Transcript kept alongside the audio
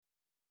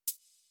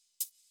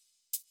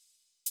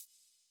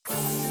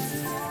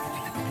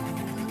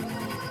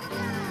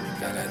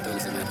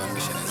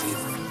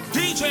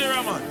DJ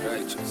Raman.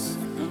 Righteous.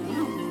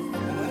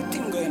 What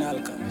thing going on?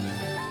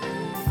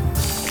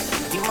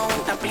 The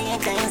amount of play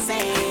can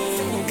say.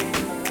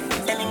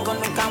 Tell him go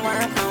look and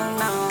work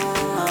now.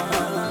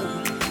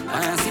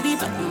 I see the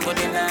button, but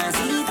then I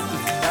see it.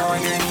 Now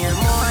you need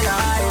more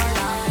life.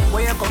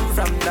 Where you come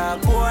from, the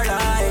poor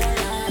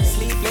life.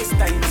 Sleepless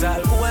times,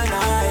 all cool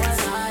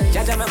nights.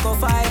 Jaja me go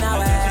find a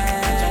way.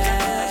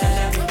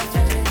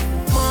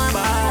 More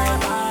buy,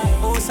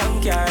 oh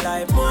some care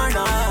life, more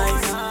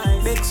nice.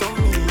 Make some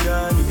millions.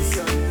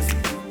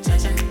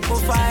 Go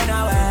find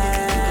a way.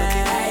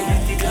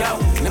 Yo,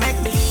 me make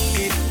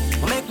believe,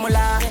 me make me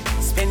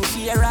laugh. Spend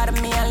she rather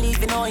me and leave,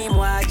 you know him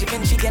watch.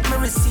 Even she get me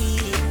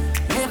receive.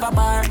 Never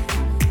bar.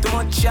 Too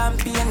much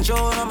champion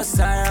Joe, no my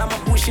sir. I'm a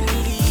pushing the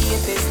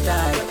latest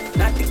style.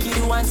 Not the kid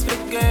who wants for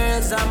the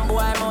girls. I'm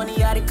boy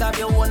money, I the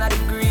you one of the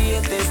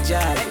greatest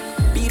job.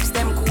 Beeps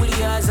them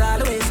coolie as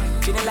always.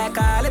 Feeling like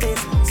all of this.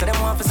 So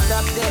them want to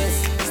stop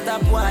this.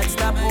 Stop what?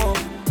 Stop hope.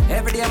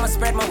 Every day I'ma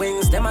spread my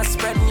wings. Them I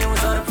spread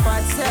news on the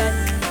part set.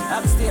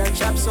 Upstairs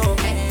chop so.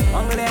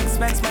 Only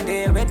expense my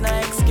deal with no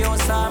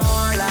excuse or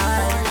more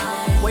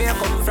life. Where you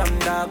come from,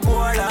 the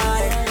poor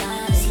life.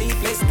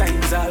 Sleepless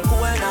times, all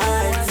cool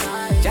nights.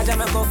 Jaja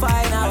me go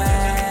find a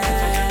way.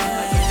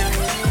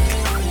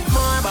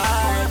 More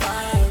buy,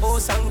 oh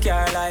some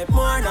care life,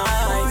 more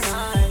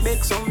nice.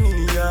 Make some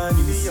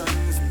millions.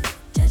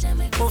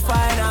 Go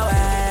find a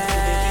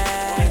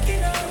way.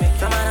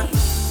 From a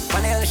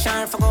panel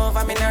sharp for go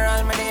over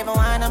mineral. Me never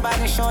want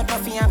nobody short, no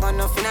fear gun,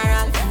 no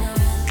funeral.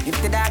 If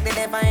the dog did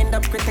ever end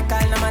up critical,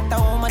 no matter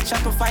how much I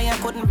could fire,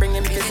 couldn't bring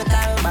him physical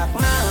back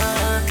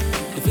now.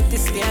 If it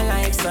is still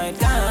like so it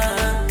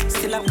gone,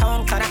 still I'm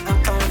counter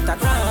and counter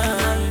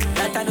run.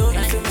 That I do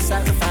it feel the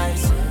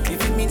sacrifice.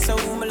 If it means so,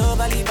 my love,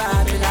 I live a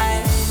happy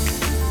life.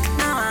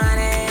 Now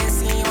I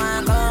see you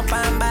walk up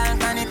and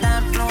back on the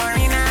top floor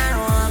in a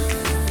room.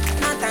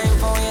 No time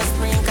for your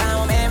spring,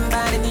 can't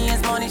remember the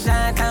days money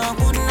shot and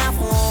couldn't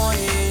afford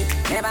it.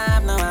 Never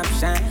have no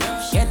option.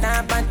 Get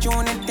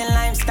opportunity,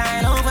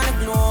 lifestyle over the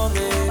globe.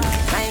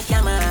 Like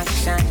I'm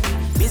action.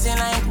 Busy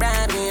like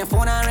Broadway,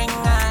 phone a ring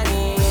all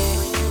day.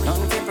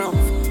 Nothing to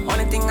prove.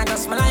 Only thing I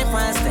just my life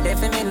was the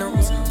death of me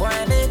nose.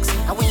 Boy, dicks,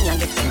 I win and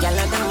get the gal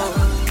of the mood.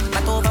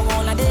 But over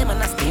all of them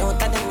and I stay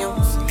out of the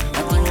news.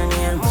 I think you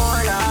need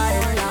more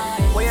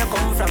life. Where you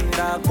come from,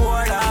 the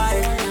poor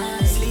life.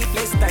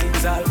 Sleepless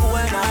times, all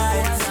cool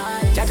nights.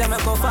 Jaja me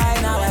go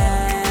find a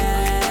way.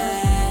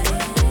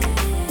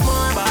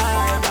 More buy,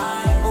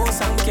 oh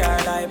some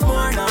care life,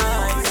 more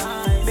nice.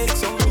 Make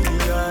some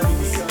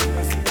millions.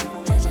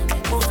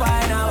 Go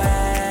find a way.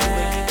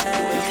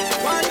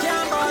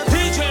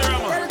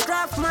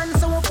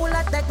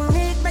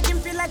 Technique, make him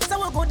feel like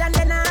so good and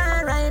then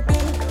R.I.P.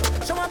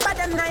 Show up at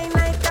them 9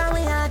 night and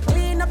we are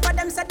clean up for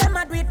them, say them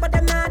a do it, but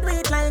them not do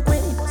it like we.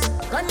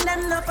 Gun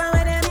them up and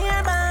where them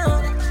here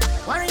bound.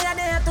 Warrior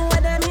there to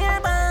where them here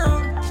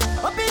bound.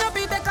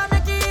 Uppy, take a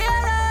make it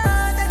here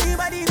out.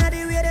 Everybody know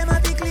the way them a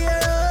be clear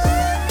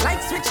out.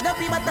 Like switch the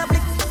pee but a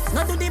flick.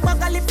 Not do the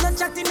bug a lip, not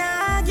chat in a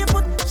hag. You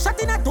put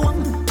shot in a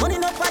tomb. Money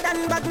no for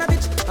than bag na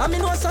bitch. I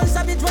mean no son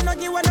savage when no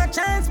give one a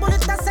chance.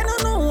 Bullet that say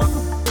no.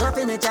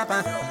 Nothing me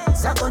chopper.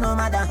 Sako no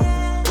matter.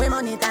 We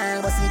money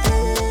time, but see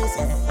case,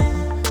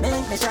 yeah.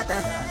 Make me shatter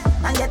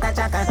and get a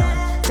chaka.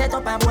 Set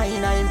up a boy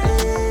in a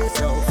place,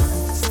 so.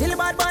 Still a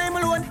bad boy, I'm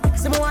alone.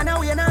 See me wanna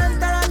win and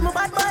entourage, my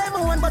bad boy,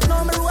 I'm one. But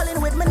now me rolling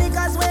with me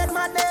niggas, wait,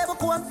 my devil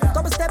come.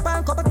 Couple step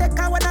and couple take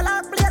and when I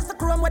lock, place the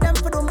chrome with them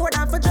for do more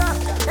than for drop.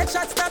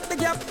 Headshot stop the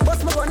gap,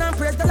 bust me gun and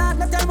praise the Lord.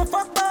 No tell me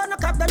fuck, but no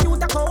cap them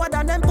youth a coward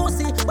and them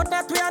pussy. But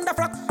that we on the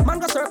frock, man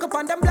go circle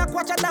on them black,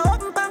 watch at the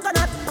open bank or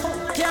not.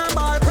 Can't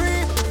ball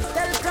creep.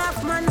 Tell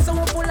Craftman so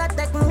we pull a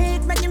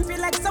technique. Make him feel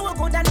like so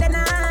good and then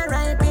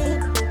R.I.P.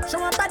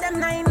 Show up at them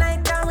 9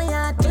 night and we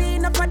are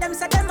clean up for them.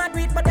 Say them a do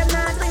it but them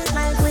not do it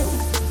like we.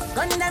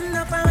 Gun them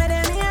up and where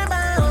them here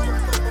bound.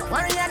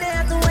 Warrior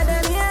there to where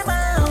them here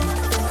bound.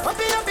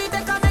 Uppy,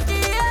 take a make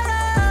it here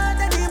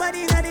out.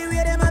 Everybody know the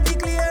way them a be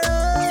clear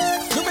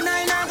out.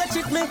 Juvenile now go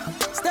cheat me.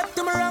 Step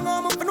to me wrong,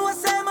 I'm finna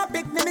say my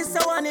pick. Me miss a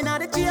one in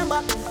the GM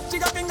back. She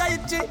got finger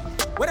itchy.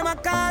 With a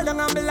car long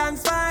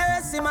ambulance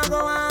fire. See my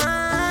go on.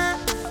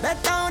 Press the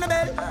bet down the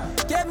bed.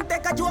 Kim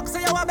take a joke,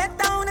 say you a bet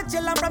down the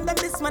chill. And from them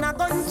this man a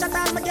gunshot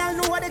all my girl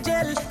know what the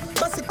jail.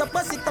 Bust it up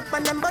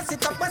and then bust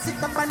it up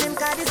and them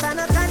cause this a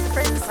no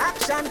conference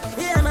action.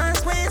 Here man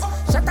squeeze.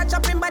 Shut a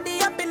chopping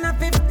body up in a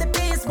 50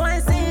 piece. Boy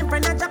see him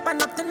friend a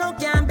chopping up to no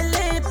can't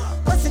believe.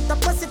 Bust it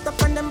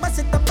up and then bust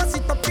it up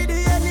for the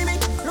enemy.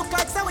 Look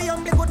like so we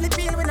humbly goodly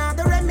feel we not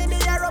the remedy.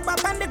 I rub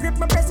up and the grip,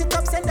 me press it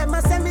up, send them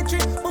a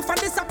cemetery. Move and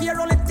disappear,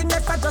 only thing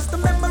left are just a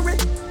memory.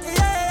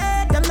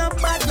 Yeah, them not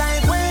bad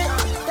like we.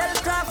 Tell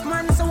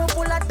Craftman so we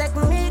pull a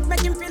technique.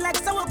 Make him feel like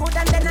so good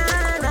and then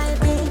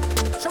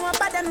R.I.P. Show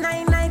up at them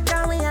 9 night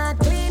and we are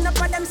clean up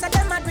for them. Say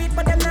them a do it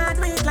but them not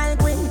do it like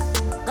we.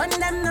 Gun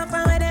them up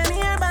and where them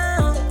here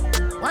bound.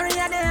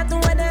 Warrior there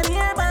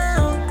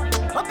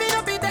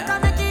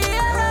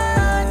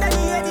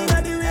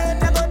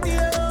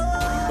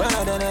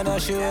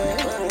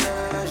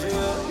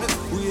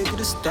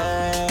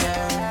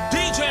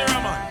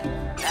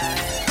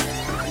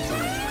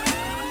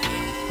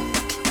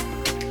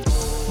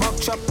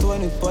Chop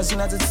 20 pussy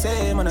not the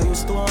same. And I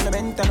used to on the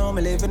vent, I know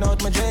me living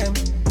out my dream.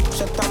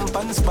 Shut up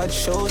on spot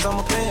shows on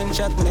my plane.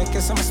 Shut neck,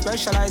 I'm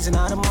specializing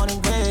on the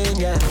morning rain,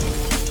 yeah.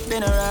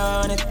 Been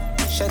around it,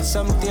 shed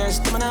some tears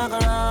to my knock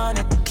around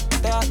it.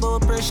 Talk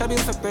about pressure,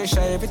 build for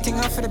pressure. Everything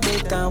off for the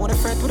big time. With a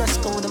fret, with a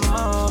skull, the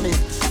mommy.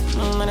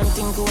 And I'm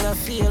thinking what I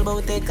feel, but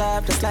we take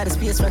off. Just like the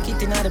space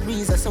rocket in the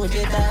breeze, I saw it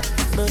get that.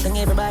 Building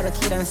everybody,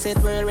 kid and set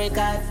world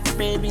record.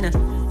 Baby, nah.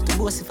 To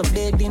boast if a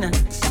big dinner.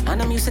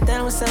 And I'm used to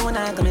tell myself when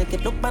I can make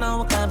it look, but now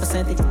we can't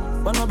percent it.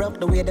 But no broke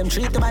the way them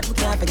treat the bad, we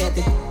can't forget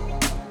it.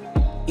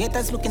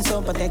 Haters looking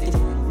so pathetic.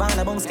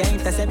 Banda bunks can't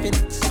intercept it.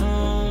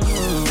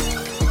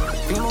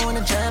 People win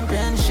a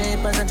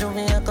championship. As a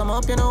junior come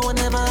up, you know we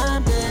never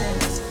have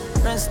this.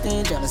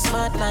 Prestige on the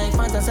spotlight.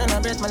 Fans to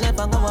celebrate my life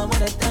and go on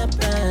with a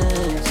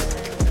tempest.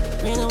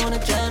 We don't want a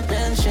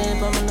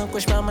championship. I'm gonna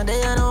push by my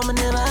day, I know me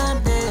never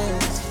have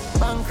this.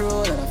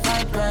 Bankroll and a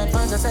fight pride.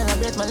 Fans to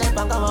celebrate my life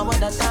and go on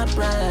with a top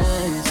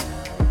prize.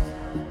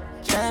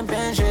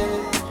 Championship.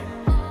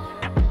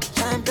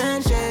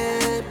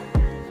 Championship.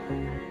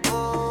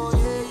 Oh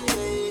yeah.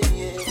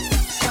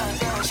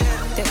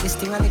 Take this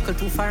thing a little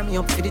too far, me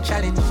up for the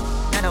challenge.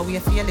 Now we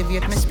feel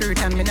elevate my spirit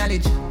and my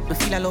knowledge. Me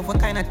feel a love what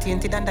kind of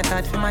tainted and that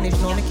hard to manage.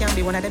 No, me can't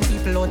be one of them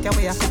people out there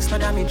where I fix no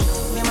damage.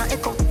 Me my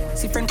echo,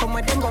 see friend come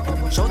with them go.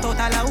 Shout out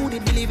all who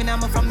did believe in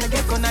I'm from the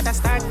get-go. Not a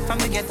start from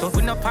the ghetto.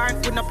 With no park,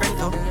 with no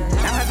printer.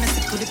 Long as me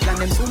stick to the plan,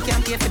 them soon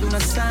can't pay for do no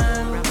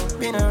song.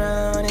 Been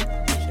around it,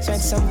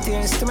 shed some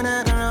tears to me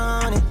not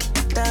around it.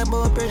 Talk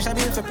about pressure,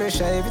 build for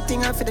pressure.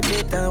 Everything off for the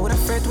better. With a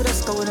fret, with a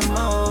skull, with a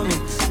moment.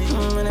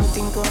 And I'm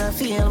thinking what I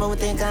feel, but we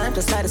think I'm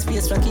just like the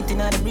space rocket in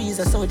the breeze.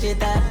 I saw it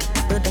that.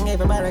 Building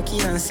everybody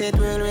key and set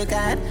world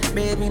record.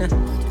 Baby, nah,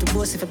 to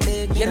boast if a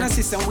big. You know,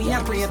 sister, we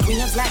are great. We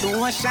just like the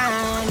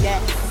ocean,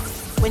 yeah.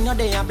 When you're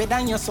there, better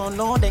than your son,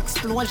 Lord,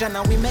 explosion.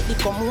 And we make the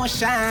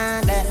commotion,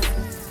 yeah.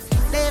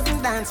 They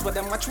even dance with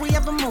them, watch we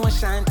have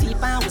emotion.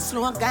 Deep and we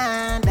slow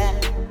down, yeah.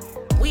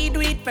 We do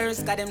it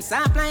first, got them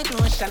soft like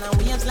lotion and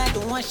waves like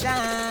the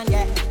ocean,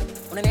 yeah.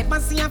 When I never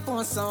see a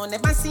phone sound,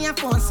 never see a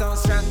phone sound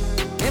strong.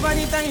 Never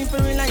the time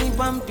for rely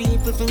on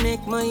people to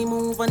make my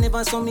move and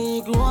never saw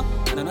me grow up.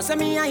 And I know say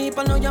me hype,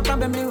 I know you're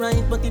probably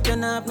right, but if you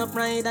don't have no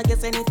pride, I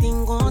guess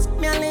anything goes.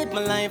 Me I live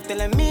my life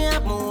telling me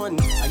I'm moon.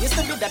 I used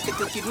to be that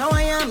little kid, now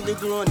I am the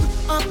grown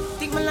up.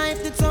 Think my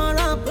life did so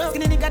rough.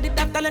 Skinny nigga did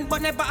that talent,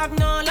 but never have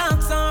no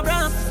luck, so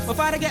rough.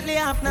 Before I get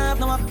laid off, now have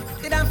no up.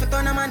 Did I for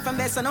turn a man from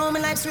best, so now my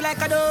life's sweet like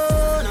a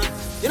donut.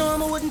 You know I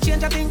wouldn't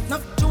change a thing, no.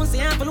 Tunes the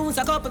amp lose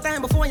a couple times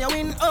before you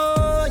win,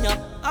 oh yeah.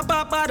 I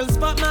pop bottles,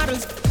 pop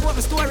models. What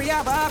my story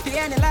about happy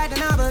and like the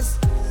novels.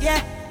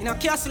 Yeah, in a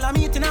castle I'm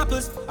eating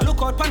apples. I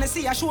look out pon the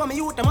sea, I show me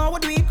youth them how we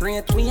do it.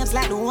 Great waves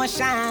like the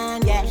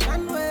ocean, yeah.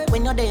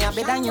 When you're there,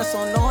 better than your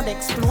son, Lord,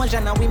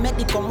 explosion. And we make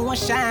the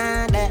commotion,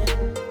 yeah.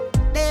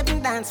 They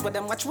even dance with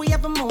them, watch we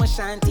have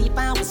emotion. Deep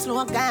and we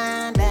slow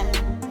down, yeah.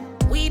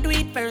 We do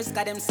it first,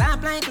 got them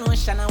soft like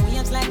lotion and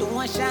waves like the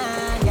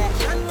ocean, yeah.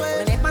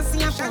 We never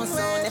see a phone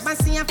sound, never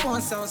see a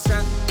phone sound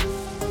strong.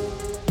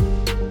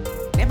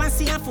 Never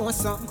see a phone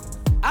sound.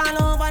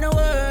 All over the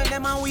world,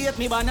 them a wait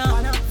me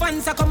banner.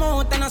 Fans a come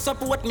out and a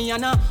support me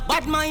and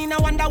bad mind, I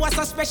wonder what's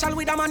so special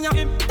with a man,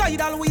 yeah.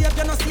 Tidal wave,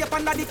 you no stay up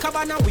under the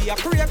cabana. We a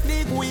create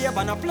big wave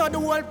and a flood the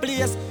whole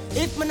place.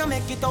 If me no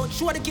make it out,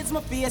 show the kids my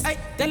face. Ay,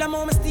 tell them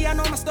how me stay and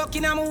how me stuck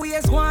in my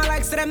ways. Go on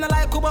like say them no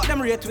like about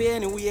them rate way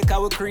anyway.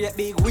 Cause we create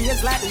big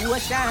waves like the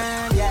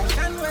ocean, yeah.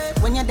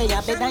 When you're there,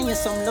 better than you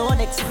some load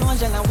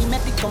explosion and we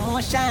make the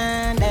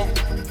commotion, yeah.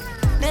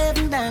 They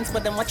even dance,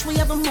 but them watch we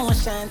have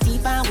emotion.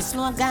 Deep and we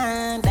slow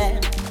down, yeah.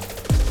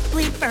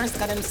 We first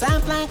got them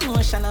soft like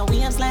lotion and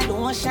waves like the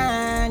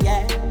ocean,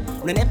 yeah.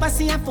 We never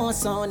see a phone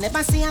sound,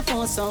 never see a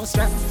phone sound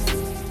strong.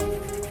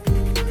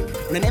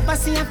 We never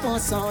see a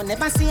phone sound,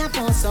 never see a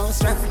phone sound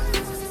strong.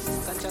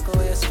 Can't check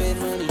away your spend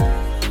money.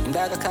 And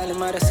I call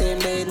him out the same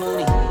day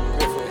money.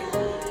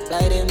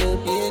 Fly them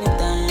up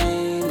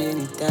anytime,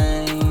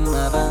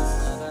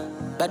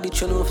 bad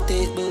bitch you know if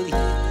taste booty.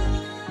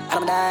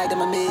 I'm die,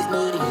 them a make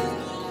money.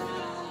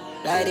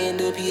 Fly them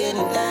up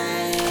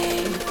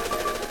anytime.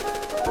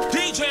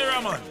 DJ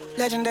Ramon.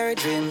 Legendary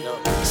dream.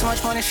 So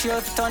much money, she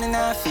up turning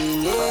off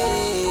in,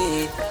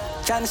 yeah.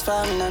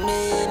 Transform in a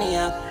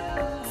maniac.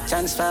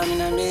 Transform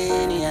in a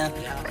maniac.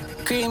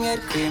 Cream, yeah,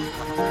 cream.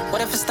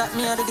 What if you stop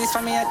me out of this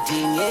for me a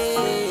team,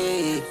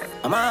 yeah.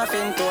 I'm off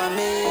into a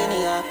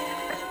maniac.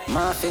 I'm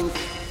off in.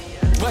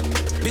 What,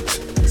 bitch?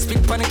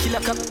 Speak on a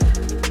killer cup.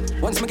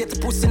 Once me get the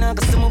pussy, now I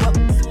go move up.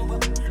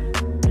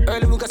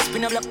 Early we got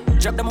spin a block.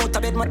 Drop them out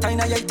of bed, my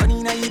tiny, I turn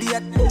in a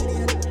idiot.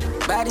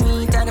 Body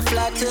neat and a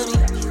flat to me.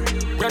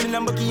 Running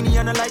Lamborghini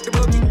and I like the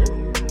buggy.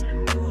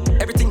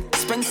 Everything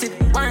expensive.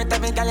 Warrant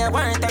having gal,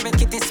 warrant having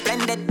kitty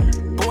splendid.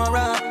 Pour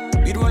up,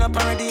 we roll up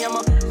already, I'm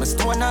a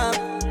stone up.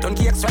 Don't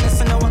get extra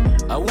less an hour.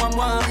 I want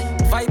one.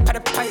 Vibe at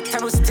the pipe,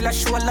 time was still a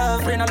show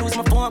love. Brain I lose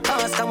my phone,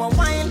 cause I want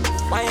wine.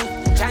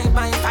 Giant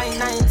by 5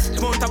 nights. The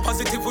amount of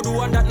positive would do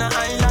one that not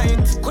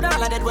highlight. Could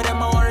all of that with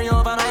them, I worry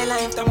over my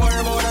life. Don't worry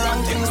about the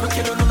wrong things, we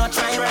kill do not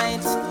try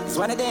right. It's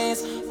one of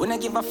days, when I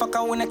give a fuck,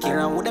 I wanna care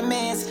out with the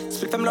mates.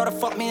 Split them load of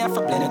fuck me, I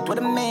for blend it with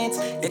the mates.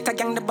 They tag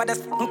gang the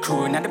baddest fucking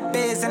crew in the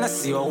base, and I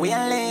see how we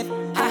live.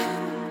 Ha!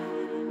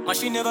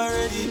 Machine never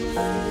ready.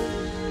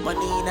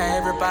 Money in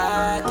every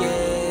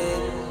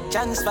pocket.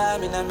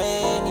 Transform in a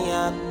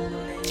maniac.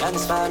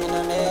 Transform in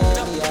a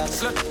maniac.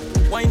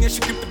 Slut, wine, yeah,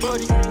 she grip the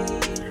body.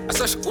 I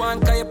saw she go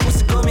and call your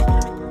pussy coming.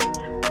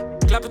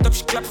 Clap it up,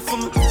 she clap it for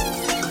me.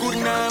 Good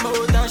now, I'm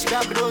out down, she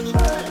grab it on me.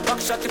 Back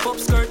shot, tip up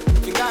skirt,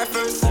 finger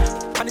first.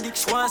 On the dick,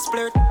 she want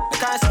splurt, the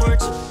car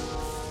squirt.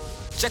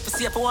 Check to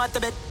see if I want to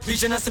bet.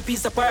 Vision as a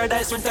piece of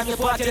paradise when time you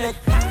party leg.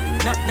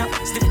 Knock,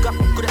 stiff cup,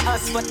 could have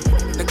asked what.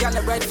 The gal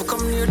that ride for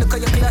come near, look at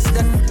your class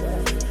then.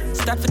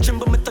 Start for trim,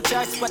 but me touch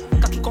her spot.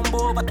 Cocky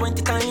combo over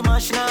 20 times,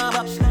 and she nah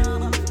back.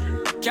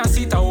 Can't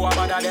see it how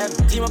about them.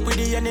 Team up with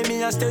the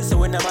enemy and still so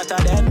we never matter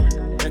them.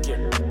 Okay.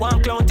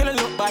 One clown till I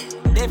look bad.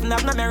 They've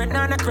not no merit,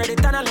 nor no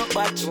credit, and I look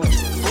bad.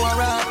 Go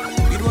around,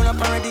 we don't up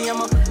already,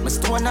 I'm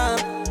stone up.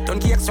 Don't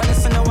get extra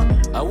listen now.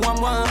 I want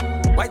one.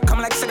 White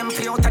come like say them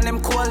play out and them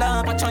cool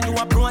up. Watch on you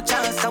approach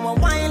us, I want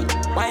wine.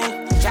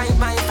 Giant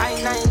by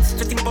 5 nights.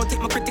 To think about it,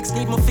 my critics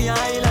need me for your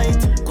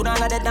highlight. Could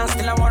all of that dance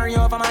still I worry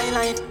over my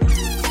life.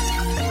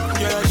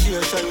 Yeah, she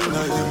a shine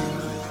light.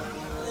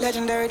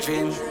 Legendary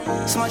dream.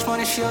 So much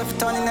money she up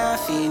turning her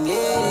fiend,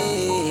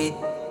 yeah.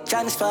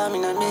 Transform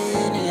in a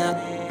maniac.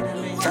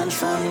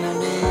 Transform in a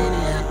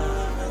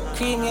maniac.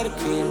 Cream, yeah, the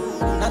cream.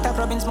 Not a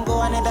province, me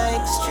go another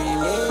extreme,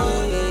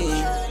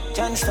 yeah.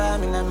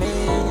 Transform in a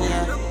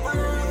maniac.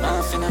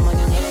 Nothing I'm on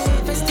the maniac.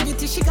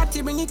 Festivity, she got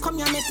to bring it, come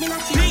here, make me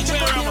not keep it. Me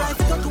right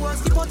to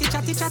towards the potty,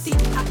 chatty.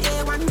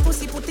 A one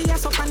pussy, put the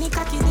ass up on the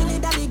cocky. Dilly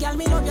dally, girl,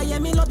 me love you, yeah,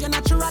 me love you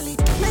naturally.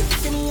 Make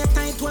for me a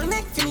tight one,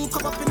 make for me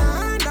come up in a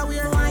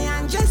underwear, why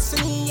and just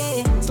for me,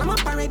 yeah. Slam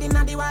up already,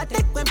 now the water,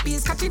 take one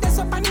piece, catch it, that's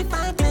up on the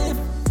five cliff.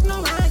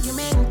 No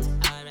argument.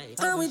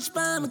 On which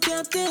palm I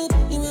kept it.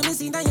 You made me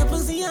see that your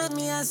pussy on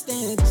me a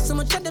stage. So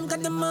much of them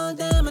got them all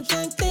damn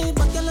attractive.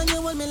 But girl, on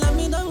you hold me, love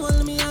me, don't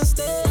hold me a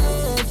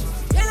stage.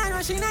 Girl, I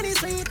rushing on the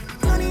street.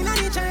 Money in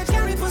the church,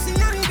 carry pussy,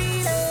 I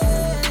reveal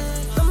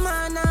it. Come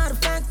on, now the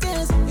fact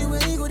is, you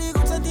really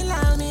good so till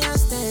I'll me a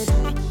stage.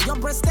 Your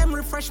breast them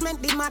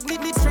refreshment, the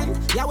magnetic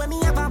strength. Yeah, when me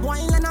have a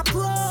boil and a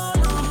pro.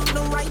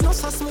 No right, no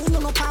so smooth,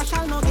 no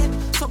partial, no get.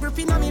 So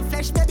gripping on me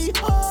flesh, baby,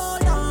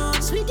 hold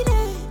on. Sweet it.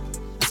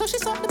 So she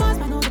suck the bars,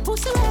 but know the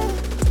pussy way.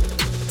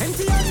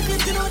 Empty all the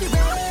clip, you know the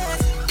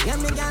rest. Yeah,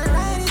 me gal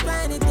ride it,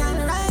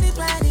 gal ride it,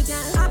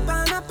 gal.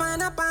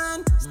 Up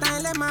on.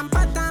 Style them and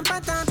pattern.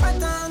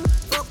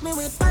 Fuck me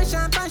with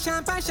passion.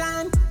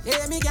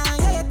 Yeah, me gal,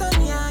 yeah, it on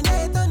me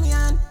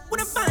on.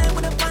 With a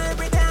fire,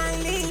 break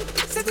highly.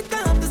 Set it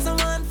up to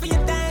someone for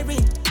your diary.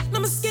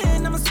 I'm a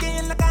skin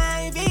like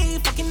Ivy.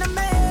 Fucking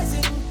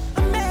amazing,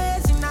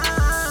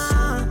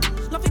 nah.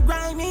 Love it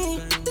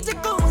grimy. Did you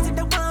go see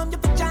the warm, you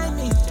vagina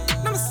me?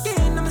 I'm a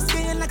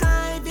skin like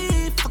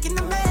Ivy. Fucking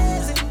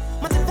amazing,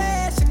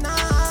 motivational.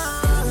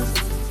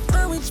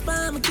 On which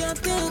palm I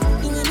kept it.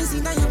 You made me see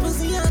that your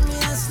pussy on me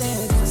a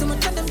stage. So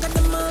much of them got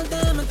them all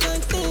damn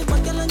attractive.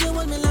 But girl, on you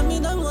hold me, love me,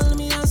 don't hold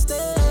me a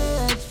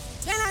stage.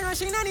 Girl, I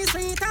rushing on the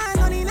street, I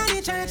run in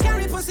the church,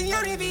 carry pussy,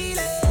 I reveal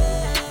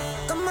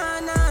it. Come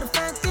on, now the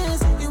fact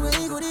is, you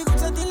really good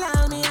so till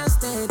I'll me a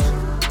stage.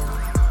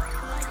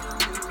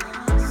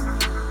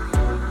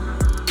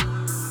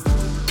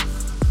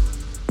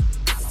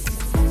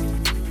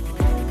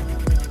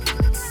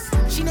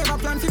 She never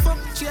plan to fuck,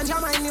 change her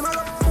mind, name her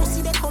up.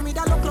 Pussy they come with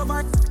a look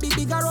lover,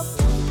 bigger up.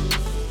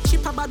 She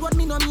a bad word,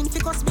 me no mean fi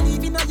cause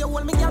believe in her, you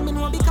hold me girl, me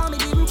know because me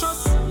didn't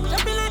trust.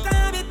 Just be like a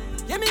habit,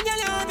 yeah me girl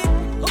you have it.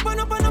 Open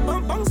up,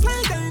 bounce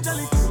like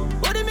angelics.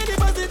 Body me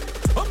deposit,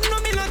 open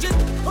up me legit.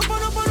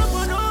 Open up.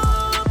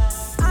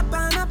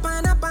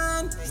 Up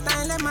on.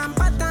 Style them and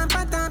pattern.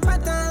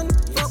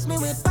 Fuck me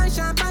with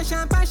passion.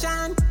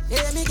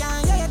 Yeah me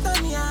girl, yeah you turn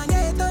me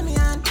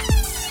on.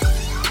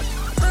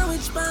 On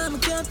which palm I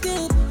kept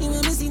it. You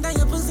made me see that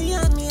your pussy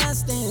on me a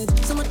stage.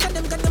 So much of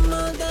them got them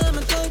all damn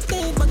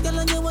attractive. But girl,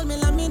 on you hold me,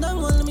 love me, don't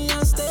hold me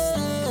a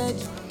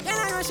stage. Girl,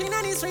 I rushing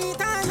on the street,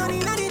 I run in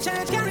the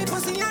church, carry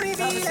pussy, I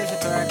reveal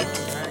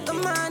it.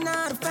 Come on,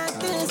 now the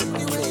fact is,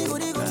 you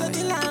really good so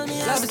till I'll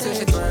me a stage. Love it,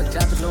 she twerk,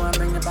 drop it low and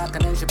bring it back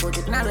and then she put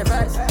it in a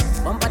reverse.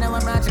 Bump on the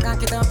one branch, you can't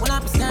get up, pull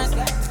up the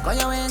skirt. Call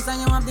your waist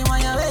and you have the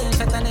one your way.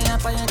 Shut on the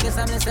up and you kiss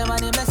and bless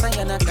everybody, bless and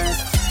you're not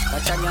cursed.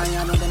 Touch a girl,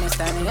 you know them is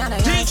standing on a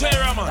DJ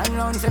Rama. Turn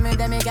round for me,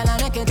 them girl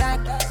and make it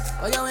dark.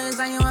 Call your waist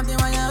and you have the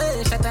one your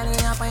way. Shut on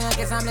the up and you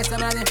kiss and bless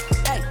everybody.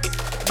 Hey.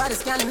 Body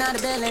scanning out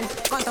the building,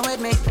 contact with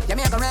me. Yeah,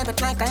 me I go rev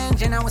it like an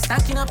engine. I was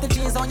stacking up the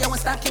cheese, oh yeah,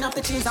 was stacking up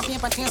the cheese. I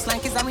paper chase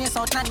like it's a race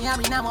out, not the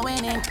arena, I'm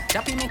winning.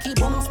 Choppy me keep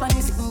boom,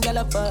 spanning, sitting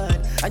yellow bird.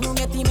 And you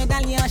get the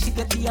medallion, she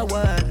get the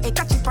award. Hey,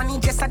 catch it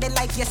on just they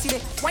like yesterday.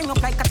 Wind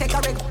up like a take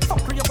a rig. Fuck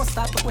her, you go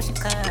start before she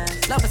can.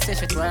 Love her, say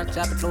she twerk,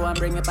 drop it low and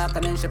bring it back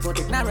and then she put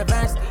it in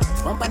reverse.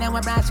 Bump and then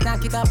we branch,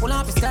 knock it up, pull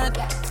up his skirt.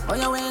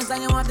 On your ways and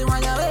you want the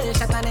one your way.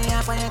 Shut on the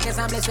app on your kiss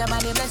and bless your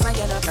body, bless my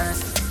yellow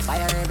curse.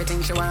 Fire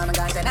everything she want, I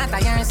got it, not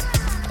a yours.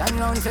 Turn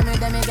round for me,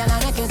 then me girl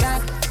and make it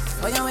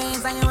hurt. On your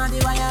ways and you want the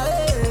one your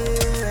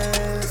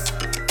ways.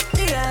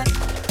 Yeah.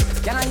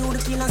 Girl, I you the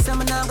killer, so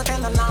me now go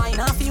tell a lie.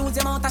 Now if you use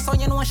your mouth, so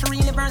you know she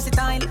really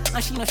versatile.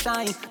 And she no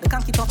shy. The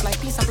cocky tough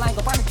like piece of fly. Go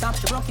on the top,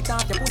 she broke it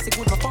off. Your pussy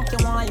good, my funk your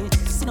wine.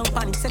 Sit down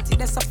panic, sexy,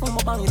 that's a form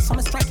of bounce. So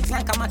me strike it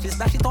like a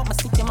matches. Dash it up, my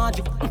stick your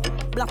magic.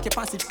 Block your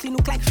passage, clean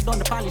look like she done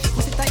the polish.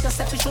 Pussy tight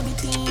yourself, you should be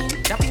thin.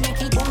 Choppy make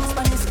it bounce,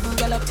 but this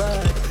girl a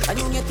bird. And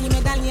you get the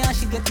medallion,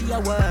 she get the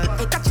award.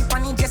 Hey, catch it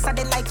on it, just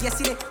they like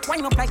yesterday.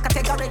 Wind up like a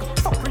category.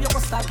 Fuck her, you go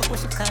start to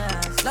push it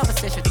cars. Love her,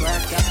 say she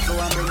twerk, yeah. Go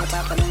and bring it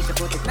back and then she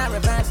put it in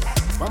reverse.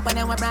 Bump and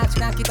then we branch,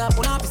 knock it up,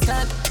 pull up his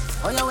skirt.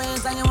 On your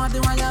ways and you want the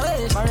one your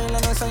wish. For real,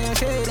 I know so you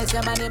should. Let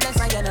your body bless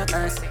and you no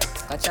curse.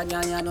 Catch a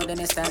girl, you know then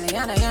it's standing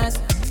on the yours.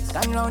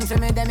 Stand round for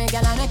me, then me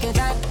girl and make it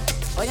hurt.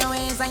 On your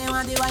ways and you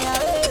want the one your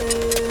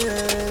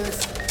wish.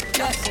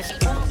 Yes, she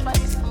comes by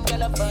this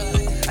girl of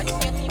bird. And you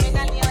get the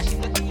medallion, she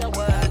get the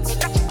awards. You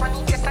catch it on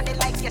it yesterday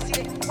like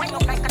yesterday. Wind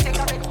up like a take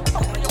a red.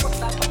 Fuck her, you go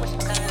start to push it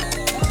cars.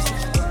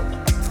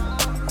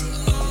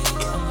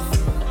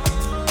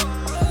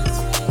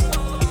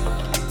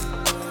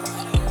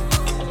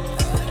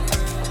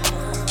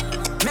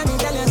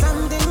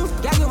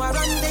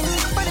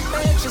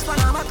 She's one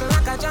of my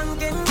like a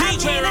junkin'.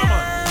 DJ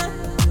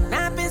Rama.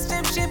 Now be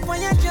strip ship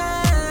when you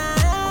try.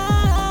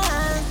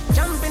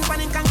 Jumping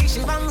panic and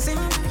she bouncing.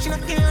 She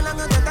not care long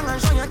get tongue and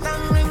show your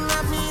tongue ring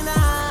at me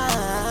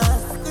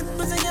now. Good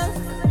pussy girl,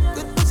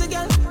 good pussy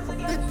girl,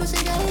 good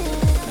pussy girl.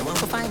 No one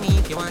can find me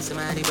if you want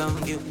somebody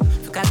around you.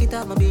 If you cock it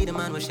up, I'll be the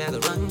man where she go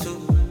run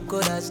to.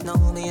 Good as know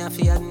me, I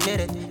feel admit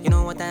it. You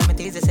know what time it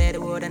is, I say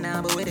the word and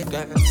I'll be with it,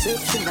 girl.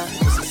 Exceptional,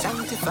 pussy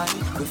sanctified.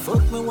 Good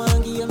fuck me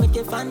one, give you make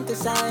you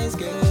fantasize,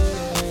 girl.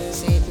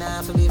 Say it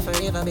now for be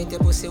forever, bet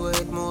your pussy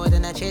worth more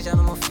than a change,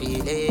 I'm a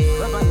feeling.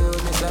 Rubber you,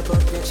 me slap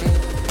up your chin.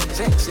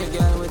 Sexy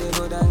girl with a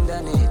good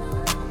underneath.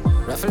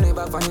 Ruffle me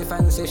back on your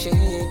fancy shit.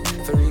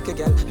 Freaky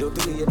girl, look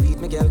the way you beat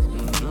me, girl.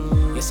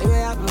 You see what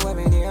happen when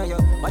me near you.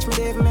 Watch me,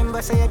 Dave,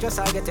 remember, say you just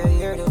I get to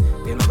hear you.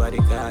 Feel nobody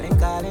calling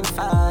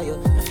for you.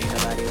 I feel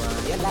nobody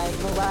want you like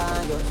me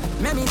want you.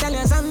 Let me tell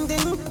you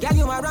something, girl,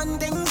 you are run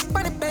things.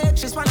 But the bitch,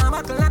 she's one of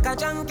buckle like a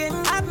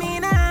junkin'. Have me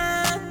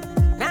now,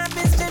 not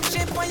be strip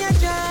ship when you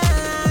try.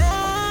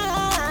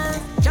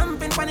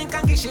 Jumping panic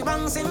and she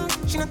bouncing.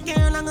 She not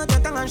care long at your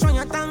tongue and show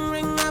your tongue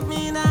ring. Have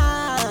me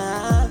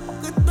now,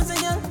 good pussy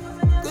girl,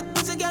 good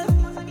pussy girl,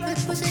 good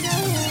pussy girl.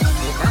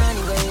 You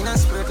can't go in a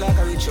spirit like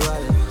a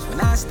ritual.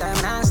 Last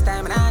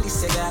time, and all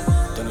this girl.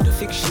 Don't know the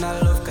fictional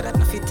love, cause that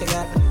no fit to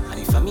girl. And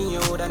if I me, you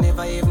would I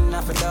never even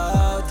have a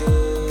doubt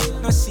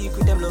it. No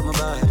secret, them love my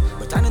bad.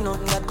 But I know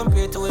nothing that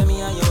compared to where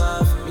me and you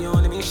have. Me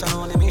only mission,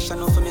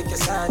 no for make you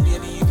sad.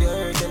 Baby, if you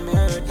hurt, then me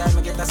hurt, like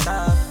me get a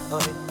star. Oh,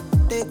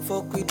 take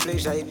fuck with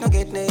pleasure, it no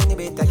get any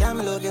better. Yeah,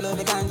 me love you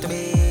can't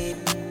be.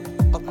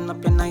 Open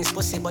up your nice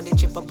pussy, body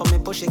chip up on me,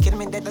 push it, kill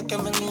me dead,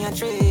 don't make me a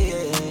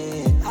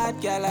trade.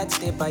 Hot girl, I'd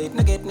stay by it,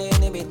 no get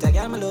any better.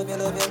 Yeah, me love you.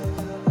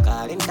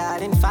 Calling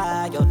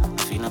fire.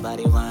 Feel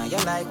nobody want you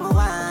like me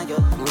want you.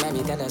 Let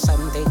me tell her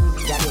something.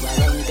 Yeah, you are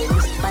run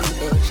things.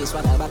 Funny, she's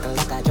what I buckle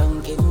like a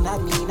junkin'.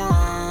 Not me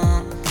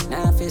nah.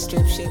 Now fi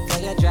strip shit for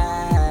your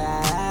drive.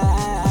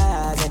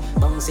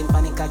 Bouncing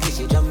panic like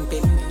she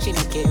jumping. She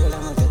not care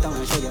long as your tongue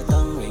and show your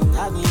tongue ring.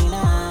 Not me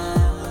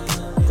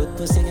nah. Good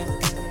pussy girl,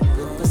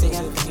 good pussy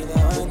girl,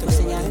 good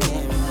pussy girl.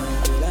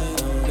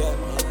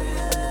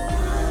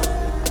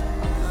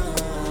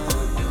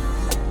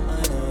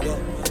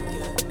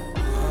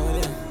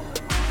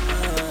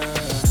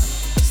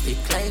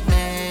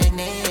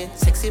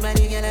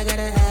 Body girl, I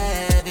gotta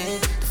have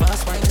it. The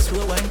fast wine, the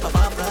slow wine, pop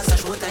up, plus I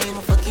show time,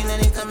 I'm fucking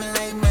and it coming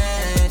like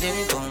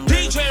magic.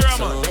 DJ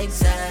Rama. So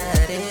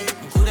excited.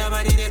 Put that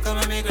body there, come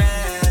and me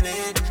grab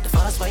it. The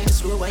fast wine, the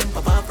slow wine,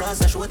 pop up,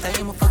 plus I show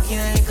time, I'm fucking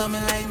and it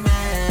coming like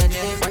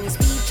magic. On your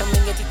speech, I'm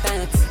gonna get it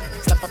dance.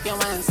 Slap up your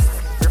hands.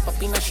 Rip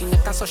up in a she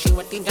neck and so she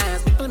what the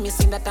dance. People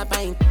missing that a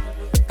pint.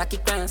 Cocky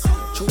crans.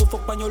 Show the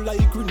fuck on your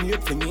like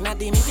grenade. Fling in a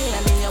the middle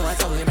and then you want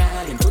some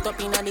rallying. Put up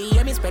in a the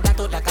air, me spread that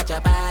out like a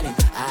jabalin.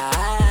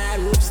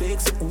 Rope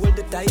sexy, hold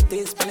the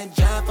tightest. Spell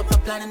jump up a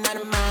plan and not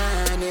a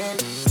morning.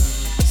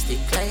 Stick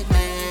like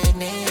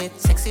magnet.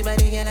 Sexy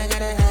body girl, I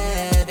gotta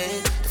have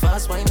it. The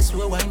fast wine, the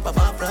slow wine, pop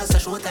up, plus I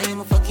show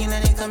time, I'm fucking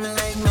and it coming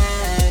like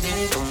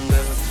magic.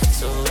 Girl,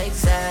 so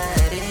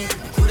excited.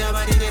 Put that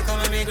body there, come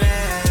and me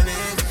grab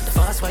it. The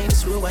fast Fast wine,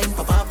 slow wine,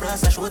 papa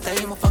plus. I show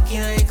time,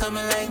 fucking I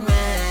coming like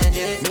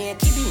magic. Me a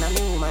kid in a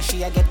room, and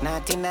she a get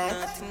naughty night.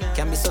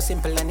 Can be so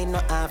simple and it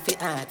not half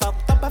it hard.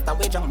 Fucked up after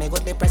we jump, me go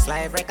the press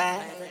live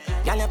record.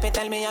 Y'all you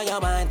tell me how you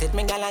want it.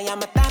 Me gal I am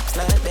a top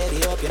slut,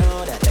 baby, hope you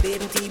know that. I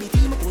didn't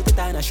TBT, me put it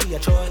on and she a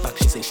choice. Back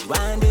she say she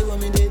want it when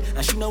me did,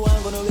 and she know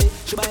I'm gonna wait.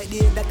 She bite the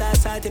head that I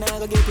start and I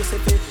go get pussy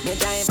fit. Me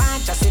giant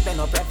bunch of sip and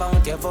up rep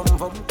out your vum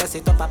vum. Test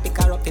it up, I pick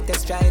her up, it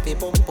test drive it,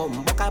 pum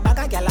pum. Buck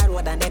a gal a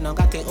road and then I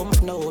got it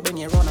no. Been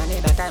you run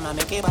another time I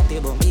make it body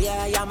boom.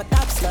 Yeah, I am a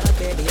top slut,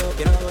 baby, hope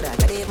you know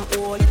that. I didn't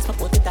hold it, me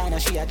put it on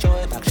and she a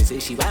choice. Back she say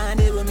she want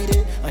it when me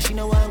did, and she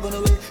know I'm gonna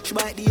wait. She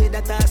bite the head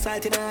that I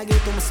start and I get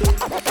pussy.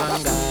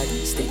 On God,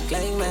 stick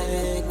like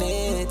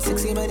magnet.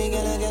 Sexy body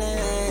girl, I gotta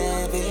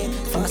have it.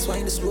 Fast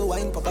wine, the slow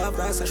wine, papa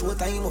brass. I show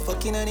time, I'm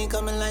fucking and it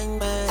coming like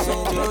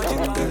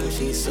magic. Girl,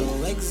 she's so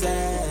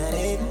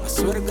exotic. I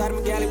swear to God,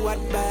 my girl,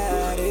 what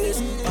bad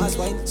is. Fast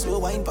wine, slow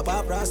wine,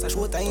 papa brass. I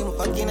show time, I'm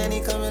fucking and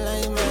it coming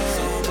like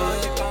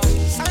magic.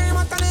 Sorry,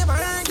 but I never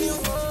like you.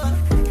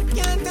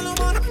 Can't tell no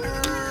more.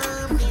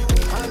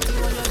 Party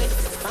when you live,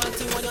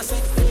 party when you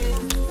say.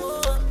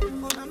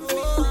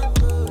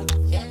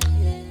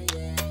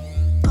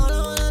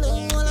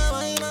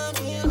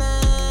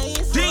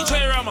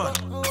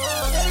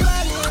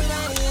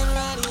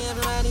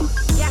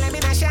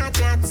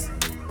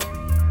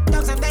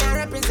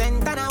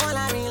 Represent and I want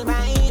a real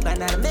vibe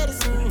and the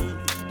medicine.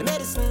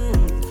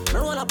 Me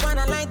roll up and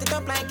I light it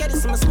up like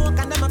Edison. Me smoke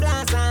and then I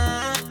blast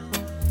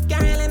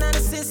Carolyn on the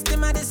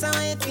system, and this how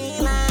it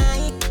feel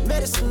like.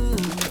 Medicine.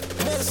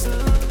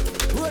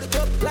 Roll it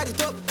up, light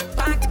it up.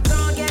 Park it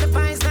down, get the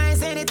vibes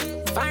nice in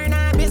it. Fire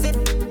not visit.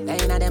 They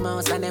in them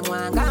house and them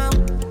want go.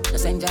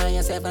 Just enjoy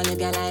yourself and live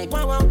your life.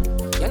 Whoa.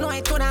 You know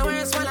it could have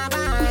worse while I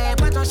vibe.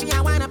 But now she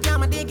a wind up,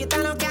 you dig it,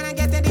 I don't care, I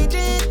get the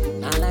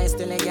digit. All I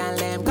still a girl,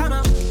 them come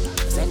up.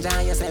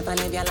 Enjoy yourself and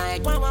live your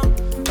life.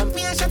 Come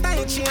here, shut up,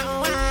 it's your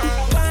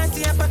wine.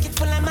 Party a pocket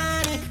full of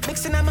money.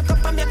 Mixing up my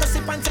cup and make a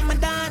sip until my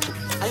done.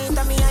 I ain't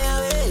tell me I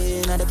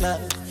away at the club.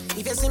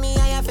 If you see me,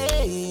 I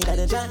fade at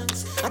the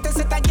jams. I tell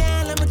set a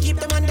girl and we keep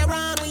them on the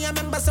run. We are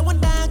members so we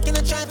dark in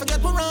the try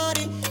forget we're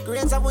running.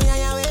 Grades up we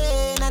are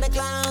away at the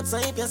clouds. So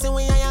if you see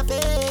we I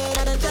fade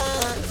at the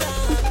jams.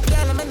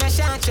 Girl, I'm in the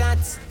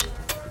shots.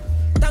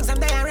 Dogs them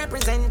there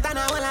represent and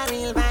I want a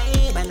real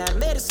vibe and the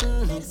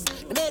medicine.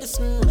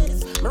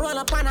 Me roll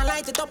up and I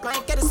light it up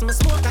like Edison. Me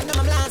smoke and then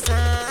I blast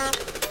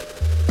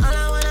all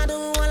I wanna do,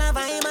 all I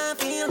vibe and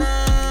feel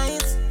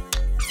nice.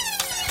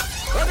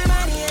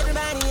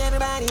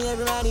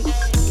 Everybody.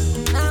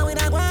 Now we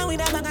that one, we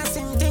that bag of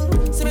sing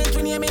thing.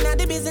 Symmetry name in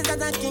the business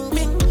as a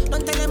kingpin.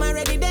 Don't tell them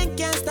already, they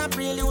can't stop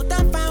really. Who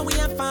that far, we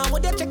are far.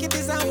 What they check it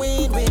is a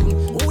win-win.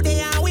 Who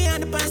they are, we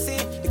on the passy.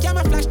 The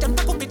camera flash them,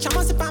 take a picture,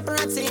 must see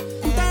paparazzi.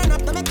 Turn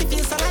up to make it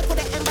feel so like for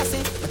the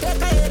embassy. But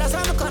take a head, that's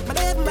how I cut, but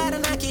they haven't bad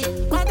Nike.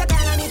 What the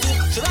girl on it,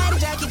 she ride the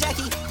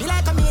Jackie. Feel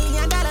like $1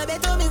 million,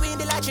 bet to me win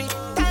the lottery.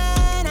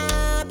 Turn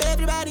up,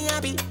 everybody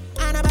happy.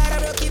 And I better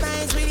rocky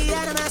vines with the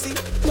animosity.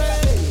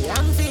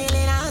 I'm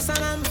feeling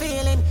awesome, I'm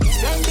feeling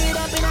splendid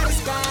up in the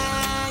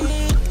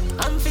sky.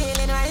 I'm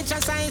feeling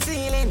righteous, I'm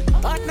feeling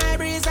hot night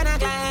breeze and I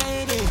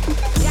gliding.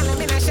 Yeah,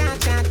 I'm in a shot.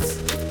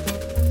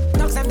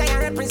 Dogs them they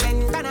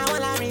represent and I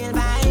want a real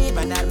vibe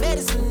and that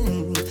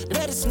medicine.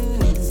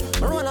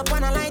 I roll up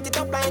and I light it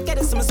up like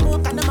Edison. I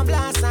smoke and I'm a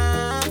blast.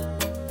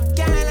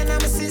 Carolyn on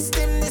my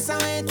system, this how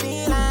it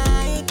feel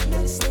like.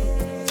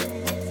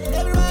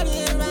 Everybody.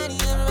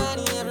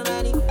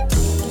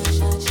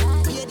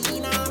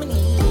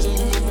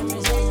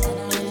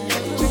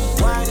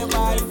 Why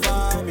nobody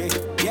for me?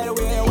 Get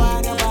away,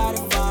 why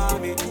nobody for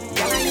me?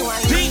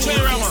 DJ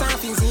Rama.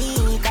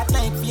 Got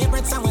like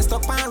favorites and we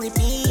stop and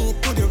repeat.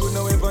 Could you good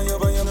now if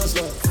you're no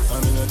slut? I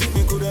mean, I think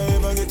me could I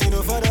ever get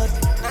enough of that?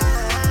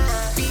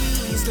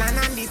 Land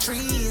and the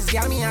trees,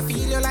 girl, me I feel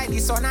you like the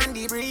sun and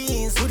the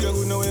breeze. Could you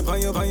good now if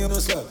you're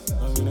no slut?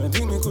 I mean, I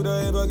think me could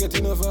I ever get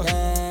enough of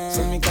that?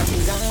 So me cocky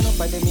gone up,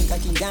 and then me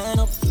cocky gone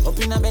up. Up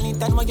in a belly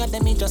tan, where you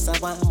them me just a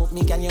warm up.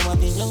 Me can you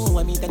want the glow,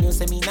 and me tell you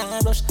say me nah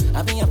rush.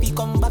 Having a pee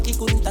come back, he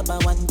couldn't tap a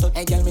one touch.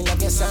 Hey girl, me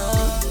love your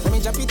song, let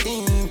me drop it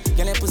in.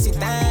 Girl, let pussy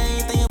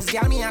tight, and you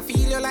girl, me I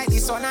feel you like the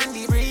sun and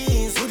the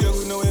breeze. Could you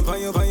good now if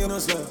you're no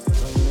slut?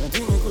 I mean, I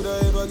think me could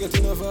I ever get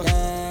enough of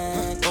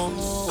that? Oh,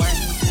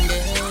 one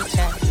day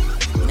chat,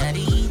 not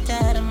eat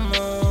at the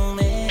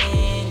moment.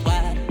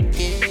 Why,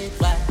 get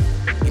why?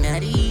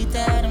 Not eat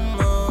at the moment.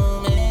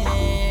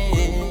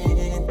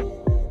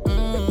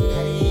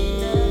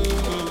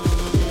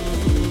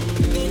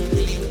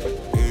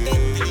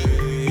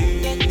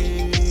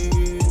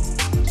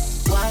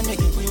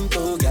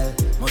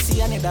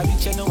 That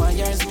bitch, you know I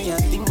years me, I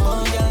think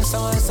more girl, so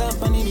I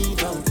stop on the deep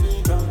down.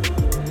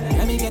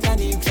 Let me get a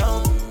deep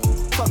down.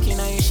 Fucking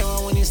I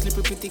shower when you sleep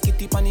with pretty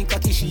kitty, panic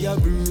cocky, she a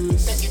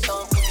bruise. Take it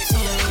down,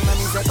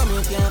 mommy say, come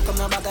here, can't come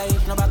no bagger,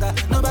 if no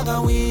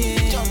bagger, we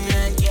jumping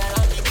and girl,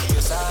 I'll be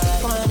your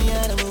side. Come on, me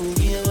on the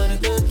movie, I wanna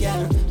go,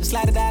 girl. Just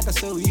like the data,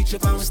 so we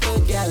trip and we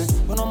stuck, girl.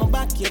 When I'm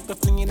back, you have to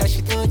fling it, that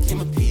shit out, you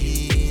my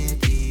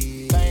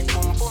baby. Fine,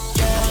 boom, boom,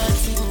 girl.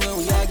 Sitting where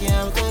we are,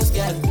 girl, cause,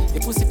 girl.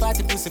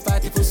 c'est pas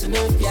tes pouces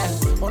neuf, yeah.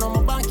 On a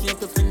mon banquier, un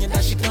peu fini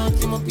d'acheter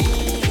qui mon pied.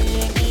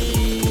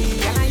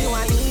 Y'a you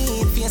a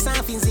lead, feel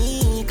some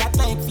physique. Got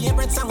like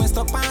favorite song,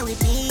 stop and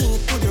repeat.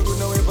 Put your good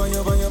now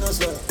on your no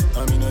sweat.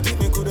 I mean, I think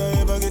me coulda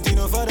ever get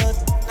enough of that.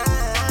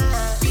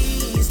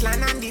 Peace,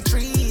 land on the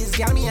trees.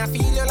 Girl, me I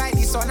feel you like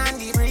the sun and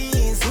the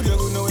breeze. Put your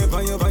good now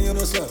on your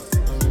no sweat.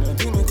 I mean, I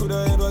think me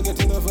coulda ever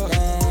get enough of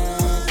that.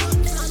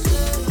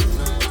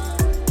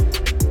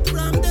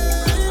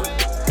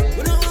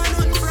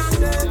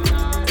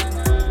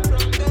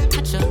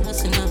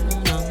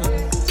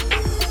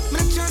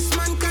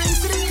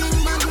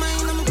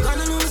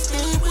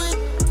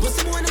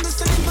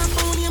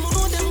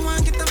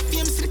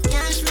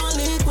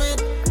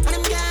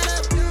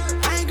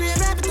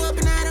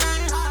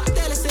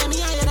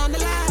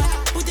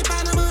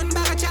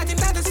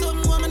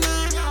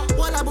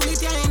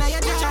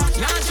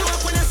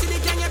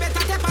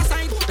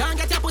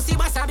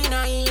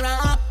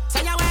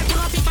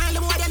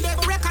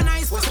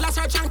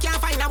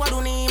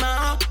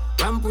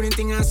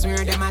 I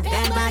swear them a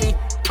dead body.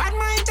 Bad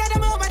mind tell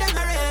them over them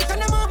barrel. Turn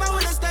them over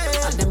with a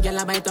stare. All them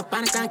gyal a bite up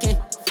and stanky.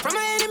 From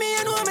my enemy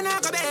I know me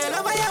not go bail.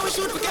 Over here we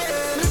shoot for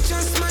kill. Not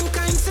just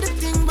mankind see the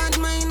thing. Bad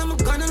mind I'm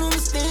gonna no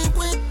mistake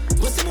with.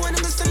 What's the boy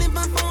them just live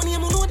on phone. You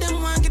know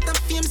them want get the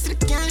fame. See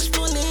the cash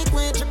flow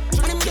liquid.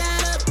 And them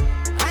get up.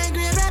 I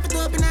agree wrap it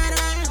up in that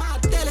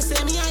right. Tell us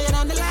say me higher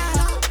than the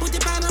lie. Put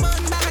your pan on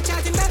button back a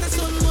chatting better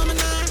some woman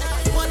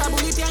now. All a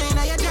bullet you in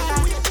your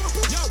jaw.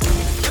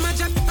 Them a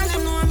chat and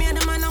them know me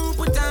the man who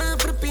put on.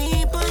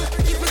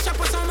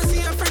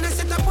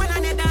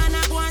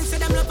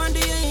 Under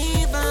your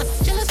evil.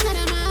 Jealous of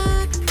them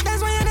out.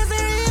 That's why you're the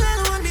real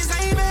and one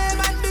beside me.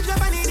 Bad bitch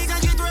up and it can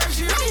get worse.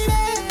 She right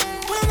me.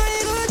 When my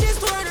ego just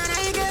torn and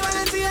I get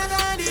Valencia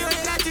down the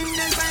only that thing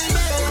then sign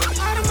me.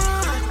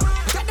 Audemars.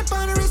 Got the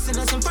pound of wrist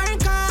and some foreign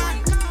car.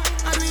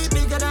 I do it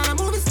bigger than a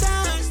movie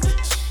star.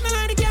 Me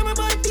like the camera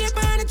boy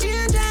paper and the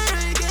change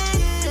right.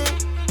 Yeah.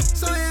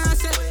 So yeah, I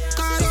said,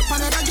 call up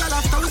another girl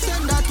after we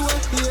send that way.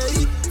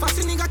 Yeah.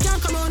 Fast nigga can't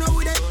come on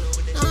with it.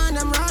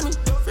 And I'm running.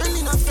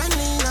 Friendly not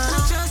friendly.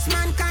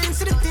 Mankind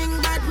see the thing,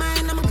 bad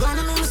mind, I'm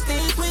gonna no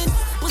mistake with.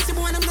 Pussy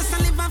boy, I'm just a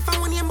live off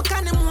on him,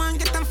 because them want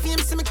get them fame,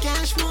 see me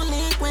cash flow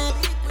liquid.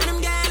 And them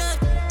get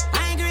up,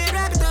 I agree,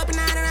 wrap it up and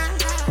out of that.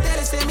 Tell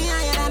us, say me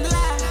higher than the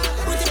lie.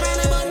 Put your pen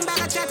and button back,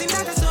 a chatting,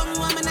 that's something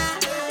woman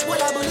now. Well,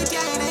 I bullet you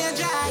in your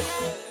jaw.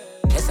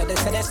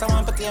 This, I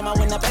want to team, I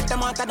win a bet, I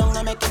want to don't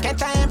make it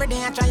catch every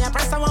day, I try to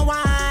press on a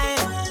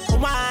while.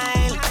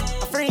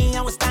 I'm free,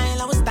 I was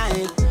style,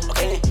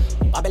 okay.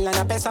 Babylon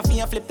a pesa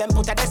fi flip them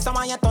put a desk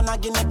on your tongue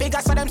again the bigger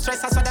so them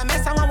stress so them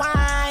mess on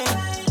why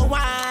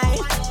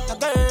a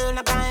girl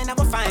no kind of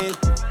a fine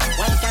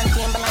one can't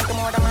claim but like the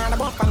more the man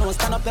above and no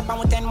stand up the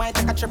pound 10 might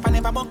take a trip and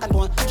never buck and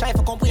one try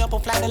for come pull up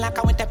and fly the like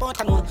I went the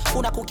pot and one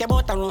food a cook your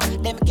butter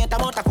run them can't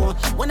about a phone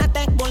when I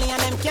take bully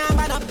and them can't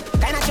bad up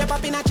kind of trip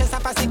up in a chest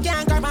up as it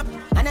can't grab up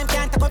and them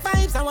can't take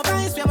vibes and we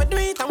vibes we do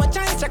it and we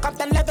try check up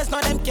them levels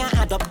no them can't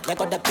add up they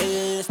got the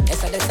best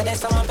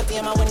this I want to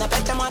team I win a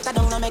bet them out I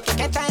don't know make it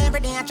catch every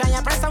day I try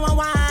to press on a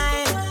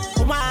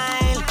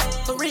while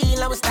for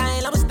real I was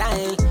style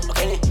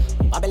okay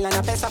Babylon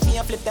a pesa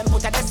fi flip them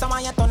put a desk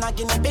on your tongue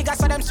again it bigger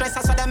so them stress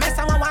so them mess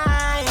on a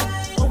while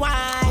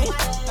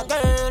a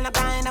girl no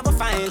kind of a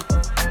fine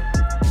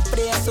but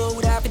they so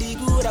would have the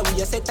good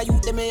we set a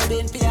youth them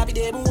been pay every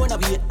day more na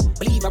wait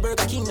believe a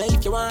Burger King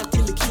if you want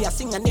till the key I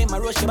sing and name I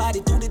rush your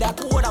body to the that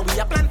quarter we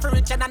a plan for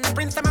richer than the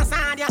prince of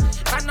Massadia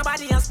and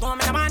nobody else know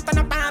me no want on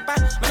a papa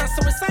when I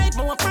suicide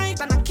more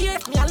fight and I care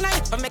if me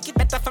alive but make it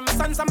better for my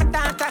sons and my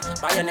daughter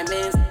by any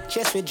means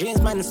chase with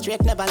dreams man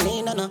straight never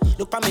lean no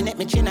look for me neck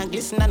me chin and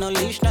glisten and no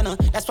leash no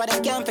that's why they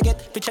can't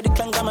forget picture the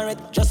conglomerate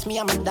just me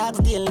and my dogs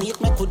deal late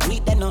me could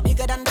read them no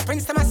bigger than the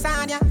prince of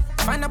Massadia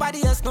find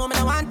nobody else know me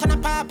no want on a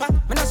papa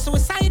when I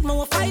suicide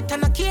more fight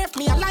and I care if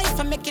me alive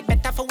and make it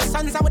better for my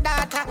sons and my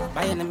daughter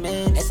by any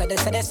means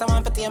this I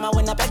want to team I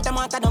win a bet them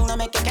out I don't know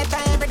make it catch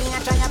every day I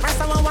try to press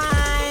on a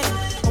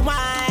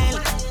while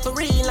for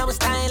real I was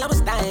style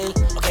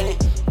okay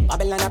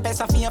Babylon a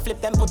pesa fi flip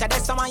them put a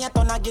desk on your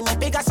tongue again it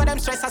bigger so them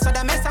stress so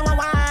them mess on a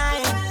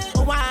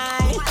while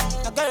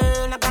a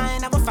girl no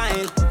kind of a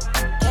fine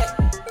yeah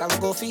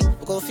cause we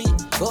go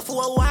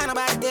for a while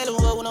about the girl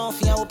who no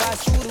fear we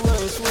pass through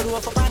the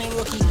world for panny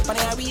rookie panny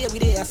a every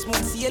day a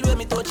smooth sail with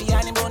me touchy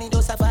and bony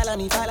those a follow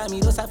me girl I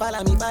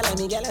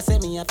say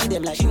me I feed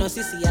them like she no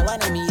sissy I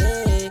wanna me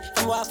yeah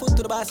from walk foot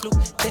to the boss look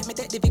take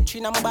the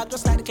victory now my back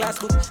just like the class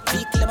book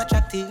big them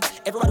attractive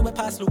everybody we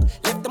pass look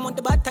left them on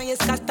the bad time yes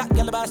cast that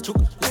girl the boss troop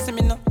listen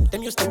me no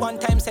them used to one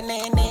time say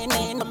nay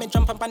no me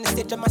jump up on the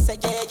stage and I say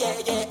yeah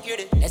hear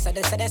it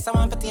this I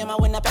want to team I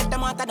win a bet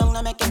them out I don't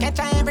know make it catch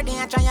every day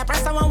I try to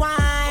press on a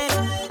while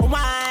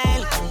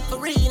for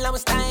real I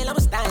was style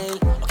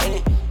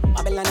okay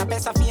Babylon a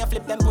pesa fi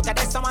flip them put a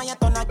desk on your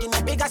tongue again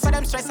it bigger so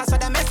them stress so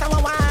them mess on a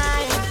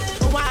while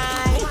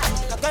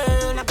a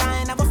girl no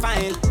kind of a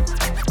fine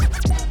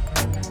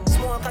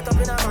smoke cut up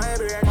in my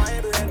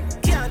brain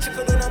can't you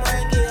do no my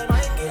game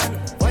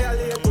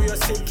violate to your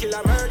sick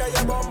killer murder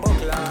your bumbo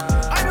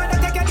class I'd rather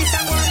take a diss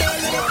and go and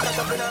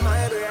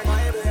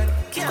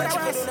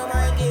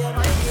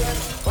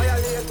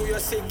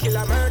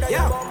killer, murder,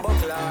 Yeah. you bumbo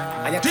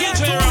clock. And you DJ can't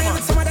do away Raman.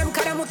 with some of them,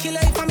 cause them will kill you.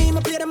 If I mean,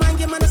 me play the man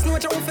game, and it's no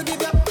what you won't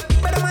forgive you.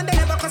 But the man, they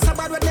never cuss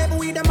about what never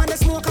weed them, and they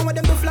smoke, and what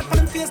them do flat on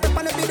them face, step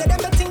on the video.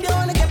 Them the thing, they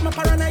only get me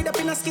paranoid up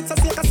in a skits, so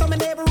sick, cause some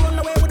never run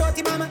away without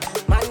the mama.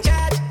 Man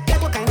charge,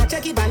 get what kind of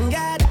checky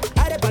vanguard.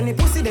 I dep on the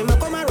pussy, them a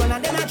come and run,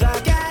 and then I draw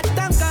card.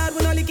 Thank God,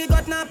 we no lick it,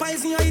 got no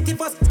poison, you eat it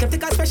first.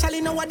 Skeptical,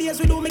 especially nowadays,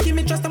 we do me give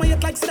me trust, and when you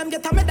like, see them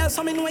get a medal,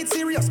 so me know it's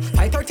serious.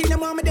 513, them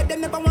want me dead,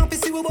 them never want to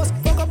see we bust.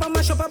 Fuck up and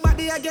mash up a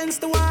body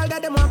against the wall,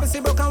 that them want to see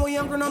broke, and we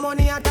hungry, no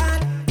money at all.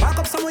 Back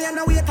up somewhere and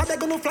now wait, I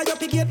beg you no fly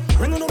up again.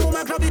 Ring on the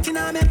mama, grab it in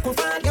a make me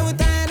fall. Yeah, we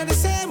tired of the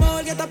same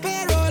old, get a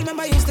payroll.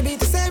 Remember used to be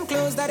the same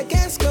clothes that the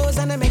case closed,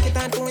 and I make it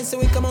time to win, so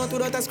we come out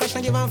without a scratch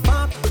and give a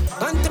fuck.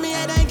 Gun to me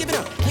head, I ain't giving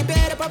up. Keep your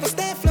head up, up and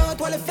stay float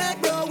while the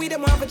fake bro. We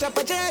them want to drop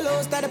a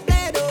jellos that the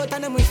play out,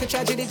 and them wish for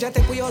tragedy, just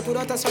take we out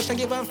without a scratch and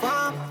give a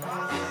fuck.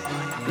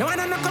 No one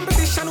on no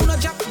competition, who no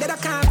job, that I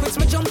can't quit.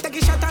 My jump, take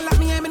a shot, and lock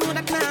me, I know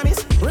that now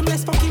is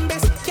rimless fucking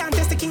best, can't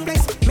test the king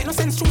bless. Make no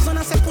sense, choose on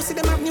and say pussy,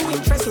 them have new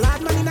interest.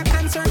 Lad man in a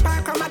concert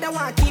park, I'm at the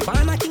walkie.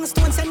 Banana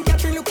Kingston, St.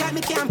 Catherine, look at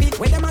me, can't beat.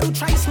 Where them a do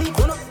try sleep,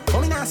 oh no,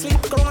 come in and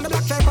sleep. Go on the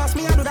black drive past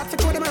me, I do that for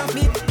throw them off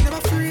me.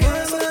 Never free.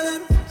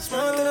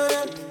 Smarter than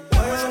them,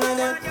 wiser than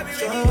them,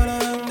 stronger than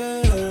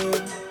them.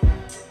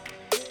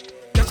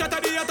 The shot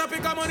of the other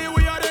pick of money,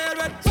 we are there,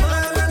 man.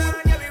 Smarter than them,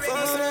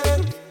 faster than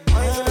them,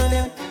 wiser than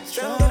them,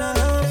 stronger than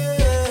them.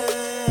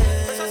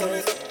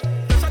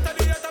 The shot of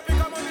the other pick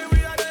of money, we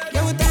are there.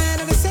 Yeah, we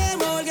tired of the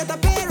same old, get a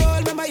payroll.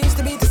 Remember used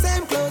to be the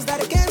same clothes that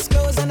the case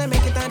closed, and I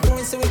make it time to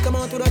win, so we come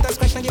out without a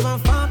scratch and give a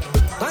fuck.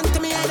 Gun to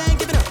me head, I ain't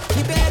giving up.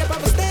 Keep your head up,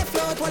 up and stay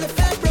float while the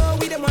fake bro.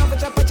 We them want to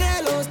drop a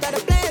jellos that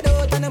the play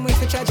out, and them wish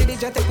for tragedy,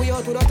 just take we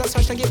out without a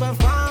scratch and give a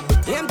fuck.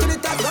 Aim to the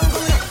top, gun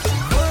coming up.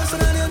 Faster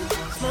than them,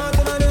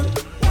 smarter than them,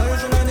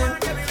 wiser than them,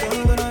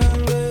 stronger than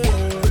them.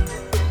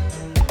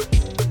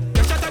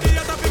 The shot of the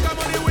other pick of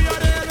money, we are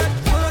there, man.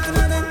 Smarter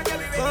than them,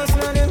 faster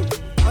than them,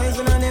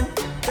 wiser than them,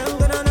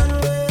 stronger than them.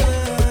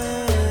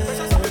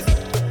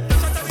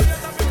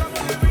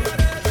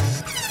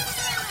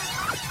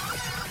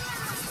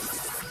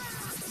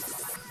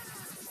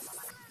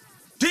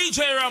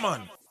 DJ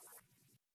Raman.